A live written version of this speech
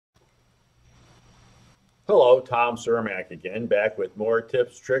Hello, Tom Cermak again, back with more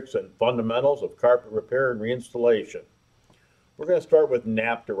tips, tricks, and fundamentals of carpet repair and reinstallation. We're going to start with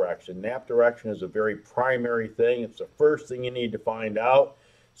nap direction. Nap direction is a very primary thing. It's the first thing you need to find out.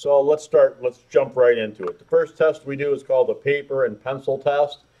 So let's jump right into it. The first test we do is called the paper and pencil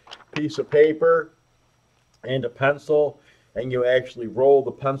test. Piece of paper and a pencil, and you actually roll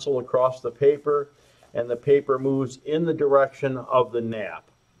the pencil across the paper, and the paper moves in the direction of the nap.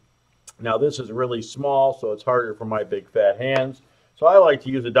 Now this is really small, so it's harder for my big fat hands. So I like to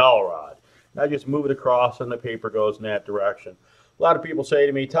use a dowel rod. I just move it across and the paper goes in that direction. A lot of people say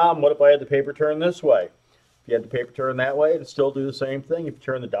to me, Tom, what if I had the paper turn this way? If you had the paper turn that way, it'd still do the same thing. If you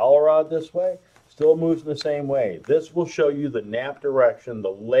turn the dowel rod this way, it still moves in the same way. This will show you the nap direction,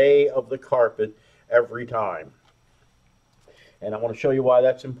 the lay of the carpet every time. And I want to show you why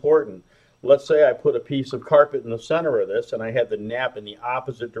that's important. Let's say I put a piece of carpet in the center of this and I had the nap in the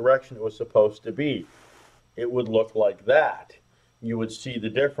opposite direction it was supposed to be. It would look like that. You would see the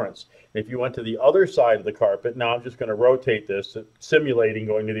difference. If you went to the other side of the carpet, now I'm just going to rotate this, simulating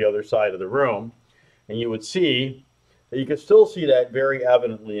going to the other side of the room, and you would see that you can still see that very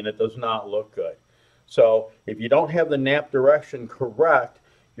evidently, and it does not look good. So if you don't have the nap direction correct,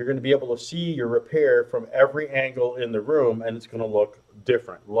 you're going to be able to see your repair from every angle in the room, and it's going to look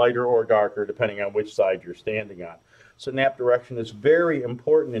different, lighter or darker, depending on which side you're standing on. So nap direction is very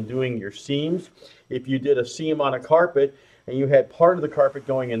important in doing your seams. If you did a seam on a carpet and you had part of the carpet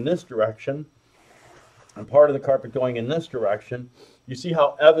going in this direction and part of the carpet going in this direction, you see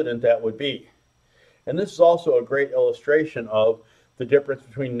how evident that would be. And this is also a great illustration of the difference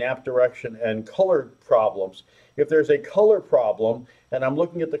between nap direction and color problems. If there's a color problem and I'm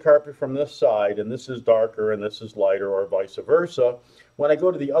looking at the carpet from this side and this is darker and this is lighter or vice versa, when I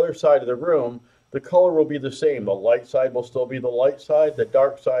go to the other side of the room, the color will be the same. The light side will still be the light side, the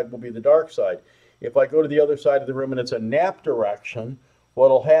dark side will be the dark side. If I go to the other side of the room and it's a nap direction,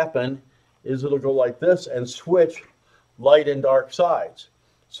 what'll happen is it'll go like this and switch light and dark sides.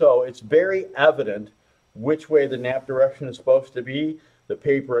 So it's very evident which way the nap direction is supposed to be. The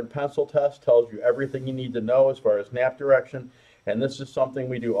paper and pencil test tells you everything you need to know as far as nap direction, and this is something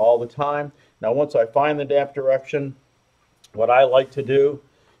we do all the time. Now once I find the nap direction, what I like to do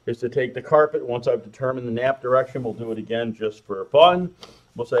is to take the carpet. Once I've determined the nap direction, we'll do it again just for fun.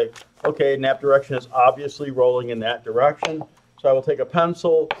 We'll say, okay, nap direction is obviously rolling in that direction. So I will take a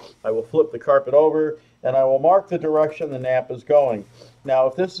pencil, I will flip the carpet over, and I will mark the direction the nap is going. Now,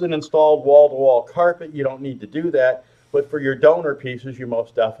 if this is an installed wall-to-wall carpet, you don't need to do that, but for your donor pieces, you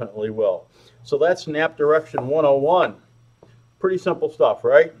most definitely will. So that's nap direction 101. Pretty simple stuff,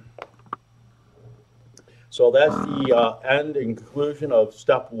 right? So that's the end and conclusion of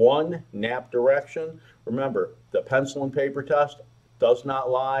step one, nap direction. Remember, the pencil and paper test does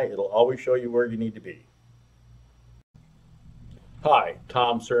not lie. It'll always show you where you need to be. Hi,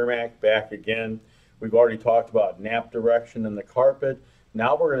 Tom Cermak back again. We've already talked about nap direction in the carpet.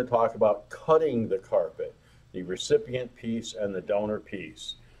 Now we're going to talk about cutting the carpet, the recipient piece and the donor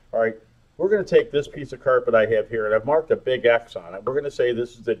piece. All right, we're going to take this piece of carpet I have here, and I've marked a big X on it. We're going to say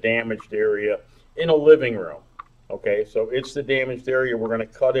this is the damaged area in a living room. Okay, so it's the damaged area. We're going to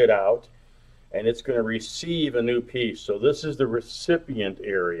cut it out, and it's going to receive a new piece. So this is the recipient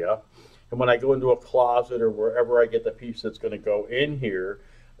area. And when I go into a closet or wherever I get the piece that's going to go in here,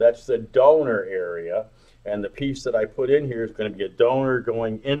 that's the donor area. And the piece that I put in here is going to be a donor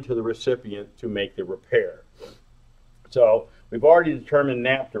going into the recipient to make the repair. So we've already determined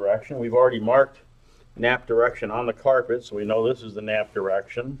nap direction. We've already marked nap direction on the carpet, so we know this is the nap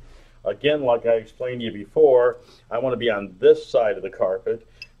direction. Again, like I explained to you before, I want to be on this side of the carpet.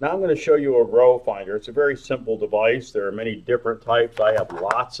 Now I'm going to show you a row finder. It's a very simple device. There are many different types. I have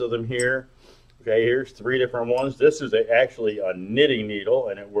lots of them here. Okay, here's 3 different ones. This is actually a knitting needle,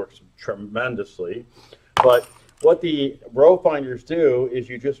 and it works tremendously. But what the row finders do is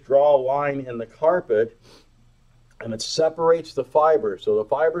you just draw a line in the carpet, and it separates the fibers. So the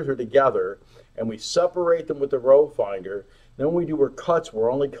fibers are together, and we separate them with the row finder. Then when we do our cuts,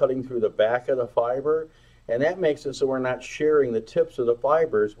 we're only cutting through the back of the fiber, and that makes it so we're not sharing the tips of the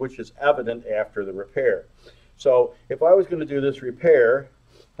fibers, which is evident after the repair. So if I was going to do this repair,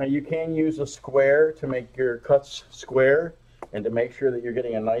 now you can use a square to make your cuts square and to make sure that you're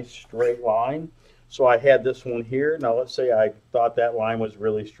getting a nice straight line. So I had this one here. Now let's say I thought that line was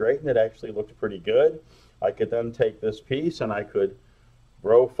really straight and it actually looked pretty good. I could then take this piece and I could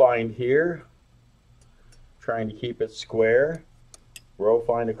row find here, trying to keep it square. Row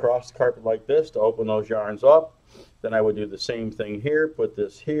find across the carpet like this to open those yarns up. Then I would do the same thing here, put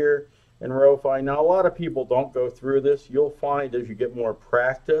this here, and row find. Now a lot of people don't go through this. You'll find as you get more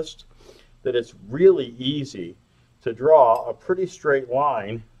practiced that it's really easy to draw a pretty straight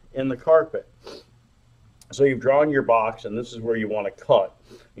line in the carpet. So you've drawn your box, and this is where you want to cut.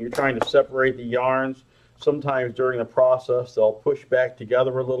 You're trying to separate the yarns. Sometimes during the process they'll push back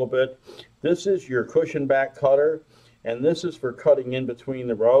together a little bit. This is your cushion back cutter, and this is for cutting in between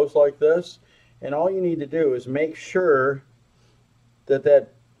the rows like this. And all you need to do is make sure that that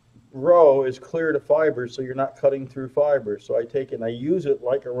row is clear to fibers so you're not cutting through fibers. So I take it and I use it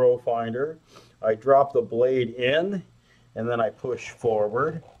like a row finder. I drop the blade in and then I push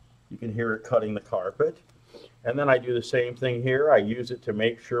forward. You can hear it cutting the carpet. And then I do the same thing here. I use it to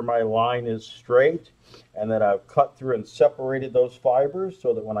make sure my line is straight, and then I've cut through and separated those fibers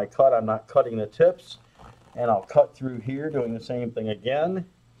so that when I cut, I'm not cutting the tips. And I'll cut through here doing the same thing again.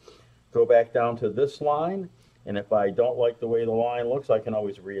 Go back down to this line, and if I don't like the way the line looks, I can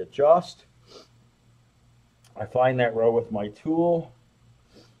always readjust. I find that row with my tool,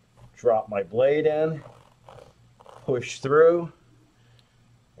 drop my blade in, push through,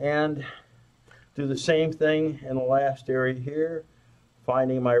 and do the same thing in the last area here,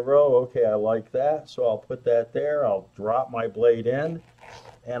 finding my row. Okay, I like that, so I'll put that there. I'll drop my blade in,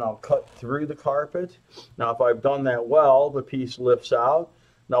 and I'll cut through the carpet. Now, if I've done that well, the piece lifts out.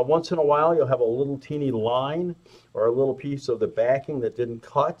 Now, once in a while, you'll have a little teeny line or a little piece of the backing that didn't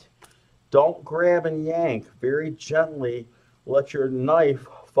cut. Don't grab and yank. Very gently let your knife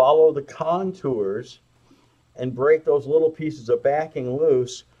follow the contours and break those little pieces of backing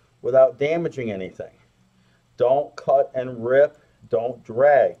loose without damaging anything. Don't cut and rip. Don't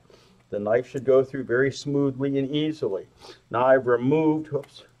drag. The knife should go through very smoothly and easily. Now I've removed,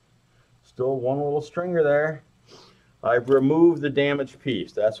 whoops, still one little stringer there. I've removed the damaged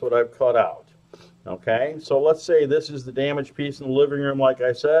piece. That's what I've cut out. Okay, so let's say this is the damaged piece in the living room, like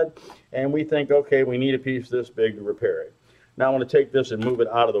I said, and we think, okay, we need a piece this big to repair it. Now I'm going to take this and move it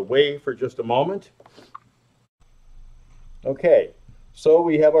out of the way for just a moment. Okay, so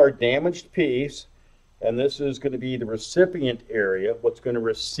we have our damaged piece, and this is going to be the recipient area, what's going to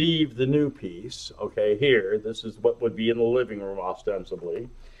receive the new piece. Okay, here, this is what would be in the living room ostensibly.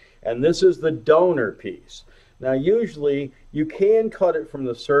 And this is the donor piece. Now usually you can cut it from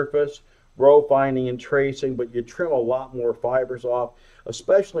the surface, row finding and tracing, but you trim a lot more fibers off,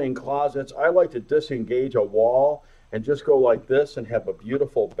 especially in closets. I like to disengage a wall and just go like this and have a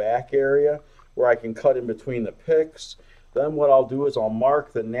beautiful back area where I can cut in between the picks. Then what I'll do is I'll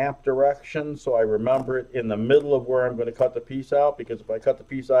mark the nap direction so I remember it in the middle of where I'm going to cut the piece out, because if I cut the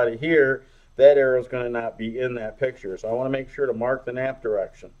piece out of here, that arrow is going to not be in that picture. So I want to make sure to mark the nap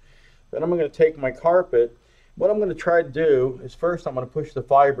direction. Then I'm going to take my carpet. What I'm going to try to do is first I'm going to push the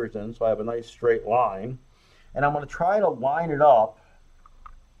fibers in so I have a nice straight line. And I'm going to try to line it up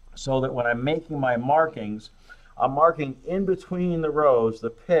so that when I'm making my markings, I'm marking in between the rows, the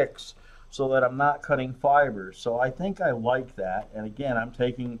picks, so that I'm not cutting fibers. So I think I like that. And again, I'm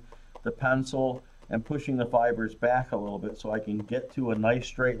taking the pencil and pushing the fibers back a little bit so I can get to a nice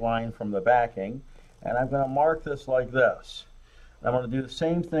straight line from the backing. And I'm going to mark this like this. And I'm going to do the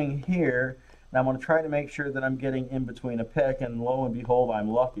same thing here. And I'm going to try to make sure that I'm getting in between a pick, and lo and behold, I'm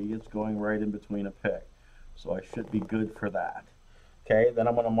lucky. It's going right in between a pick. So I should be good for that. Okay, then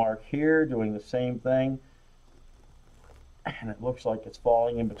I'm going to mark here, doing the same thing. And it looks like it's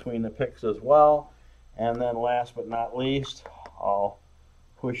falling in between the picks as well. And then last but not least, I'll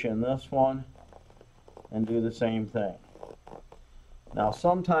push in this one and do the same thing. Now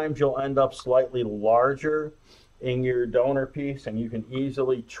sometimes you'll end up slightly larger in your donor piece, and you can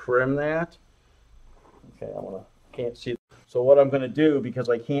easily trim that. Okay, can't see. So what I'm going to do, because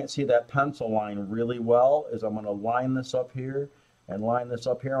I can't see that pencil line really well, is I'm going to line this up here and line this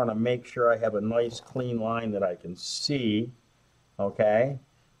up here. I want to make sure I have a nice clean line that I can see, okay?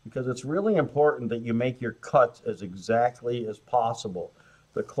 Because it's really important that you make your cuts as exactly as possible.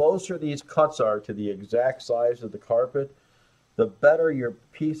 The closer these cuts are to the exact size of the carpet, the better your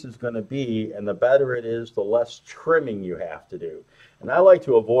piece is going to be, and the better it is, the less trimming you have to do. And I like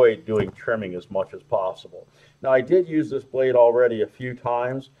to avoid doing trimming as much as possible. Now I did use this blade already a few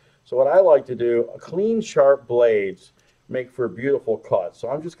times, so what I like to do, clean sharp blades make for beautiful cuts. So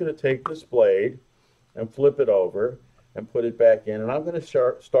I'm just going to take this blade and flip it over and put it back in, and I'm going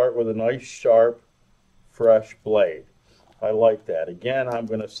to start with a nice sharp fresh blade. I like that. Again, I'm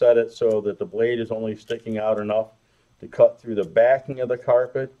going to set it so that the blade is only sticking out enough to cut through the backing of the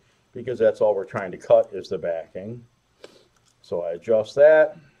carpet, because that's all we're trying to cut is the backing. So I adjust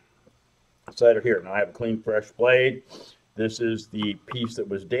that, set it here. Now I have a clean fresh blade. This is the piece that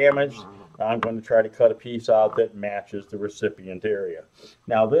was damaged. Now I'm going to try to cut a piece out that matches the recipient area.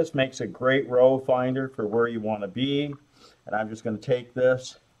 Now this makes a great row finder for where you want to be. And I'm just going to take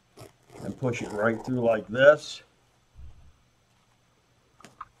this and push it right through like this.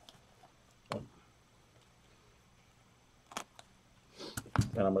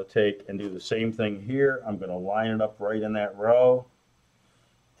 And I'm going to take and do the same thing here. I'm going to line it up right in that row.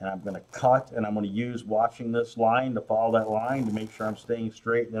 And I'm going to cut, and I'm going to use watching this line to follow that line to make sure I'm staying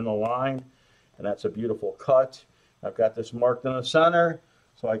straight in the line. And that's a beautiful cut. I've got this marked in the center,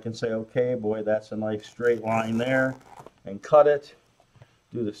 so I can say, okay, boy, that's a nice straight line there. And cut it.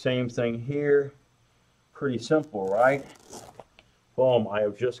 Do the same thing here. Pretty simple, right? Boom, I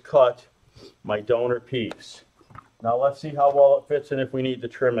have just cut my donor piece. Now let's see how well it fits and if we need to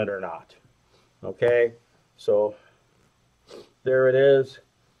trim it or not. Okay, so there it is.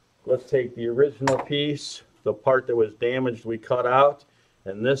 Let's take the original piece, the part that was damaged we cut out,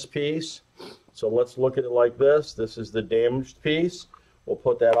 and this piece. So let's look at it like this. This is the damaged piece. We'll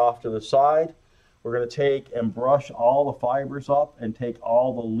put that off to the side. We're going to take and brush all the fibers up and take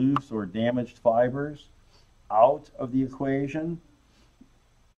all the loose or damaged fibers out of the equation.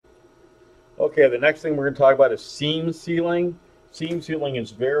 Okay, the next thing we're going to talk about is seam sealing. Seam sealing is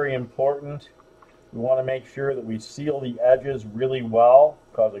very important. We want to make sure that we seal the edges really well,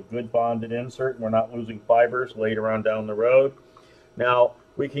 cause a good bonded insert, and we're not losing fibers later on down the road. Now,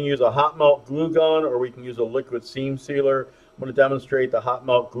 we can use a hot melt glue gun or we can use a liquid seam sealer. I'm going to demonstrate the hot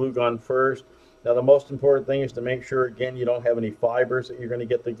melt glue gun first. Now, the most important thing is to make sure, again, you don't have any fibers that you're going to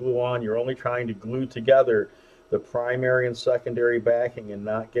get the glue on. You're only trying to glue together the primary and secondary backing and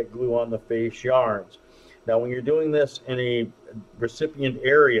not get glue on the face yarns. Now, when you're doing this in a recipient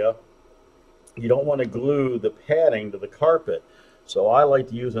area, you don't want to glue the padding to the carpet. So I like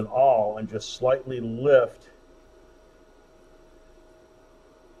to use an awl and just slightly lift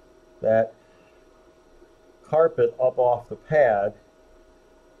that carpet up off the pad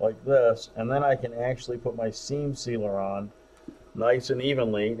like this, and then I can actually put my seam sealer on nice and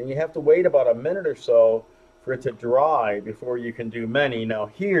evenly. And you have to wait about a minute or so for it to dry before you can do many. Now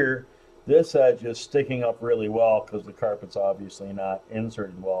here, this edge is sticking up really well because the carpet's obviously not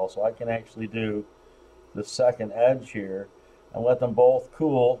inserted well, so I can actually do the second edge here and let them both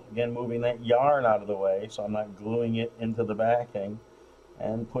cool, again moving that yarn out of the way so I'm not gluing it into the backing,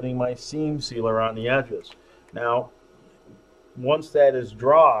 and putting my seam sealer on the edges. Now once that is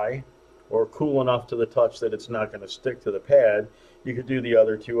dry or cool enough to the touch that it's not going to stick to the pad, you could do the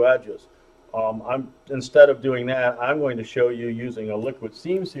other two edges. Instead of doing that, I'm going to show you using a liquid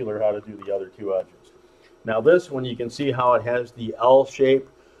seam sealer how to do the other two edges. Now this one, you can see how it has the L shape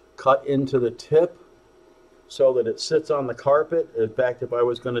cut into the tip so that it sits on the carpet. In fact, if I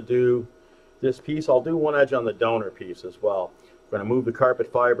was going to do this piece, I'll do one edge on the donor piece as well. I'm going to move the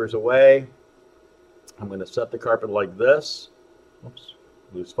carpet fibers away. I'm going to set the carpet like this. Oops,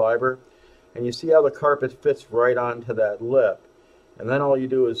 loose fiber. And you see how the carpet fits right onto that lip. And then all you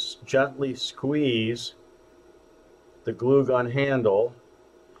do is gently squeeze the glue gun handle,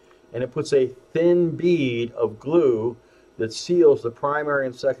 and it puts a thin bead of glue that seals the primary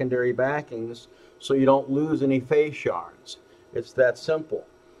and secondary backings so you don't lose any face yarns. It's that simple,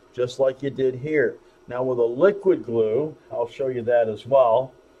 just like you did here. Now with a liquid glue, I'll show you that as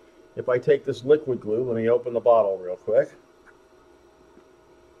well. If I take this liquid glue, let me open the bottle real quick.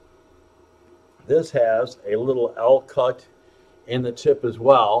 This has a little L cut in the tip as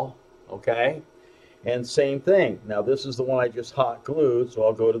well, okay? And same thing. Now this is the one I just hot glued, so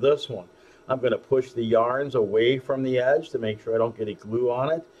I'll go to this one. I'm going to push the yarns away from the edge to make sure I don't get any glue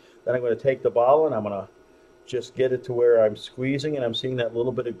on it. Then I'm going to take the bottle and I'm going to just get it to where I'm squeezing and I'm seeing that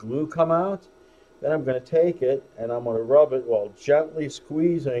little bit of glue come out. Then I'm going to take it and I'm going to rub it while gently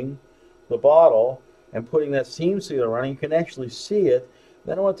squeezing the bottle and putting that seam sealer on. You can actually see it.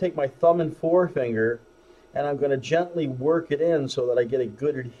 Then I want to take my thumb and forefinger and I'm going to gently work it in so that I get a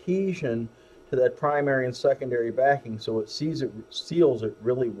good adhesion to that primary and secondary backing so it seals it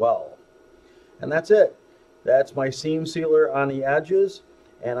really well. And that's it. That's my seam sealer on the edges,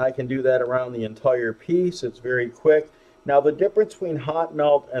 and I can do that around the entire piece. It's very quick. Now the difference between hot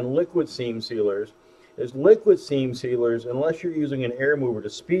melt and liquid seam sealers is liquid seam sealers, unless you're using an air mover to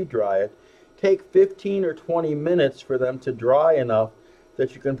speed dry it, take 15 or 20 minutes for them to dry enough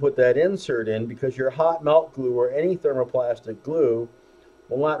that you can put that insert in, because your hot melt glue or any thermoplastic glue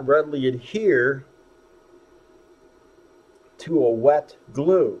will not readily adhere to a wet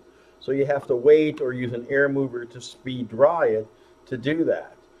glue. So you have to wait or use an air mover to speed dry it to do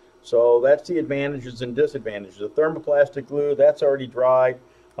that. So that's the advantages and disadvantages. The thermoplastic glue, that's already dried.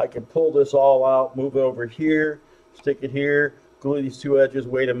 I can pull this all out, move it over here, stick it here, glue these two edges,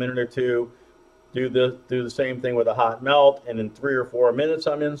 wait a minute or two, do the same thing with a hot melt, and in 3 or 4 minutes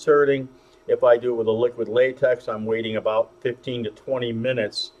I'm inserting. If I do it with a liquid latex, I'm waiting about 15 to 20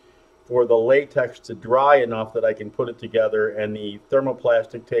 minutes for the latex to dry enough that I can put it together, and the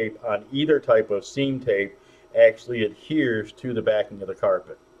thermoplastic tape on either type of seam tape actually adheres to the backing of the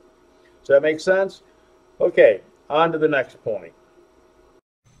carpet. Does that make sense? Okay, on to the next point.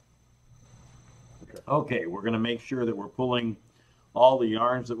 Okay, we're going to make sure that we're pulling all the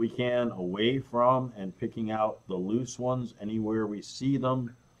yarns that we can away from and picking out the loose ones anywhere we see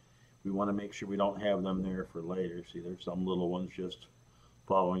them. We want to make sure we don't have them there for later. See, there's some little ones just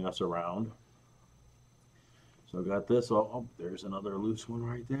following us around. So I got this. Oh, there's another loose one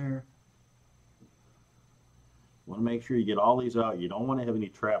right there. Want to make sure you get all these out. You don't want to have any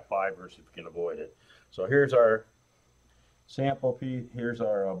trap fibers if you can avoid it. So here's our sample piece. Here's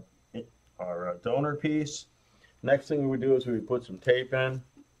our donor piece. Next thing we would do is we would put some tape in.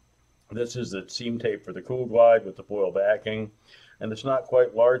 This is the seam tape for the Cool Glide with the foil backing. And it's not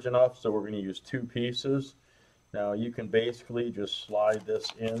quite large enough, so we're going to use 2 pieces. Now you can basically just slide this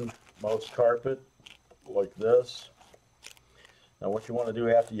in most carpet like this. Now what you want to do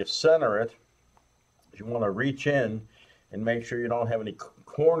after you center it is you want to reach in and make sure you don't have any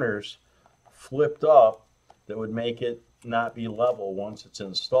corners flipped up that would make it not be level once it's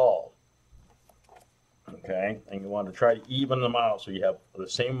installed. Okay, and you want to try to even them out so you have the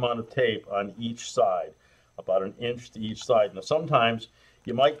same amount of tape on each side, about 1 inch to each side. Now sometimes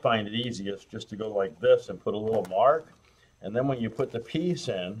you might find it easiest just to go like this and put a little mark, and then when you put the piece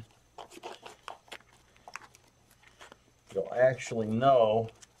in, you'll actually know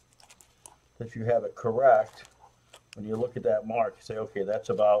that you have it correct. When you look at that mark, you say, okay, that's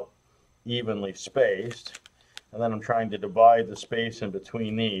about evenly spaced, and then I'm trying to divide the space in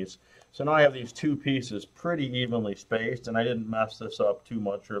between these. So now I have these 2 pieces pretty evenly spaced, and I didn't mess this up too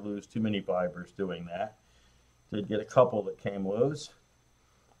much or lose too many fibers doing that. Did get a couple that came loose.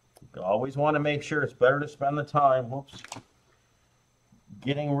 You always want to make sure it's better to spend the time,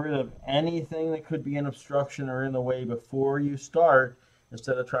 getting rid of anything that could be an obstruction or in the way before you start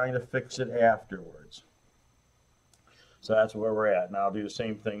instead of trying to fix it afterwards. So that's where we're at. Now I'll do the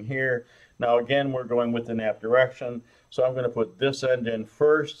same thing here. Now again, we're going with the nap direction. So I'm going to put this end in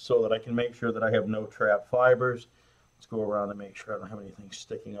first so that I can make sure that I have no trap fibers. Let's go around and make sure I don't have anything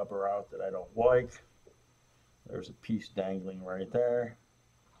sticking up or out that I don't like. There's a piece dangling right there.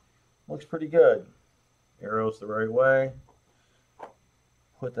 Looks pretty good. Arrow's the right way.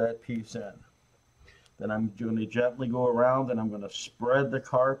 Put that piece in. Then I'm going to gently go around and I'm going to spread the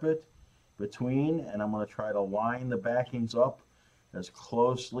carpet between, and I'm going to try to line the backings up as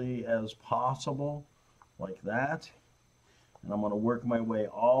closely as possible, like that. And I'm going to work my way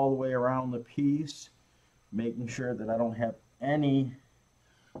all the way around the piece, making sure that I don't have any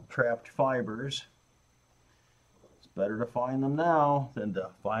trapped fibers. It's better to find them now than to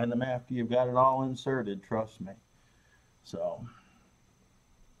find them after you've got it all inserted, trust me. So,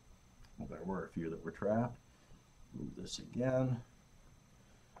 well, there were a few that were trapped. Move this again.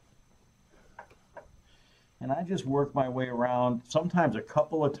 And I just work my way around, sometimes a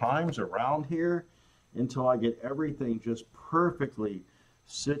couple of times around here, until I get everything just perfectly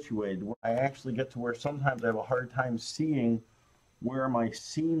situated. I actually get to where sometimes I have a hard time seeing where my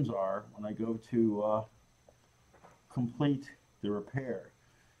seams are when I go to complete the repair.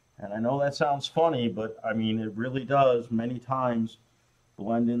 And I know that sounds funny, but I mean, it really does many times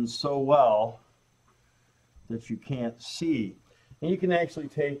blend in so well that you can't see. And you can actually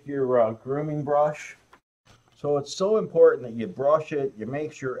take your grooming brush. So it's so important that you brush it, you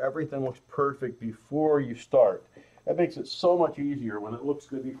make sure everything looks perfect before you start. That makes it so much easier when it looks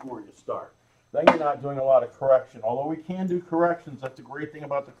good before you start. Then you're not doing a lot of correction. Although we can do corrections, that's the great thing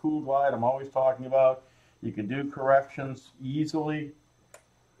about the Cool Glide I'm always talking about. You can do corrections easily.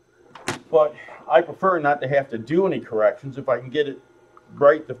 But I prefer not to have to do any corrections. If I can get it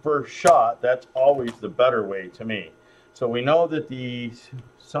right the first shot, that's always the better way to me. So we know that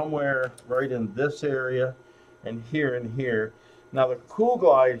somewhere right in this area and here. Now the Cool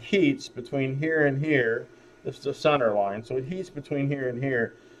Glide heats between here and here. This is the center line, so it heats between here and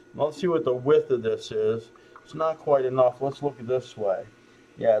here. Now let's see what the width of this is. It's not quite enough. Let's look at this way.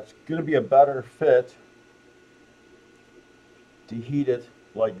 Yeah, it's going to be a better fit to heat it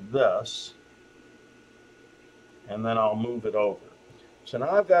like this, and then I'll move it over. So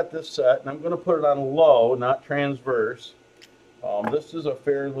now I've got this set, and I'm going to put it on low, not transverse. This is a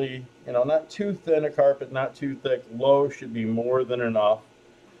fairly, not too thin a carpet, not too thick. Low should be more than enough.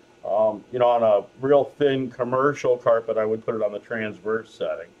 On a real thin commercial carpet, I would put it on the transverse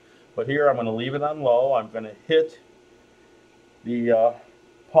setting. But here I'm going to leave it on low. I'm going to hit the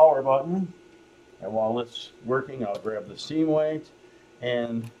power button. And while it's working, I'll grab the seam weight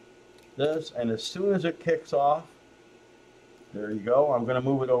and this. And as soon as it kicks off, There you go. I'm going to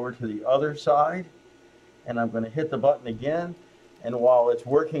move it over to the other side, and I'm going to hit the button again. And while it's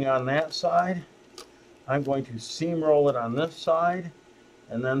working on that side, I'm going to seam roll it on this side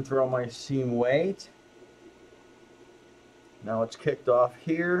and then throw my seam weight. Now it's kicked off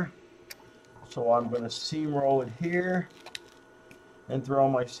here, so I'm going to seam roll it here and throw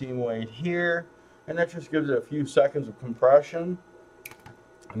my seam weight here, and that just gives it a few seconds of compression.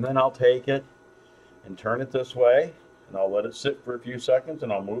 And then I'll take it and turn it this way, and I'll let it sit for a few seconds,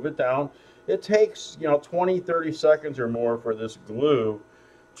 and I'll move it down. It takes, 20-30 seconds or more for this glue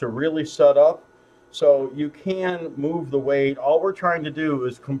to really set up. So you can move the weight. All we're trying to do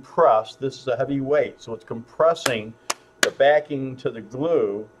is compress. This is a heavy weight, so it's compressing the backing to the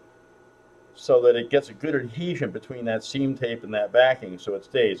glue so that it gets a good adhesion between that seam tape and that backing, so it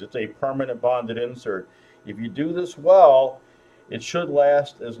stays. It's a permanent bonded insert. If you do this well, it should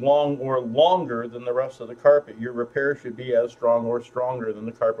last as long or longer than the rest of the carpet. Your repair should be as strong or stronger than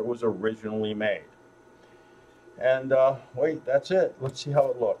the carpet was originally made. And wait, that's it. Let's see how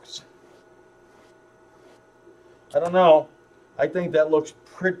it looks. I don't know. I think that looks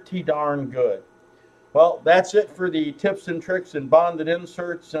pretty darn good. Well, that's it for the tips and tricks and bonded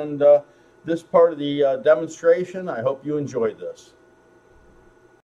inserts and this part of the demonstration. I hope you enjoyed this.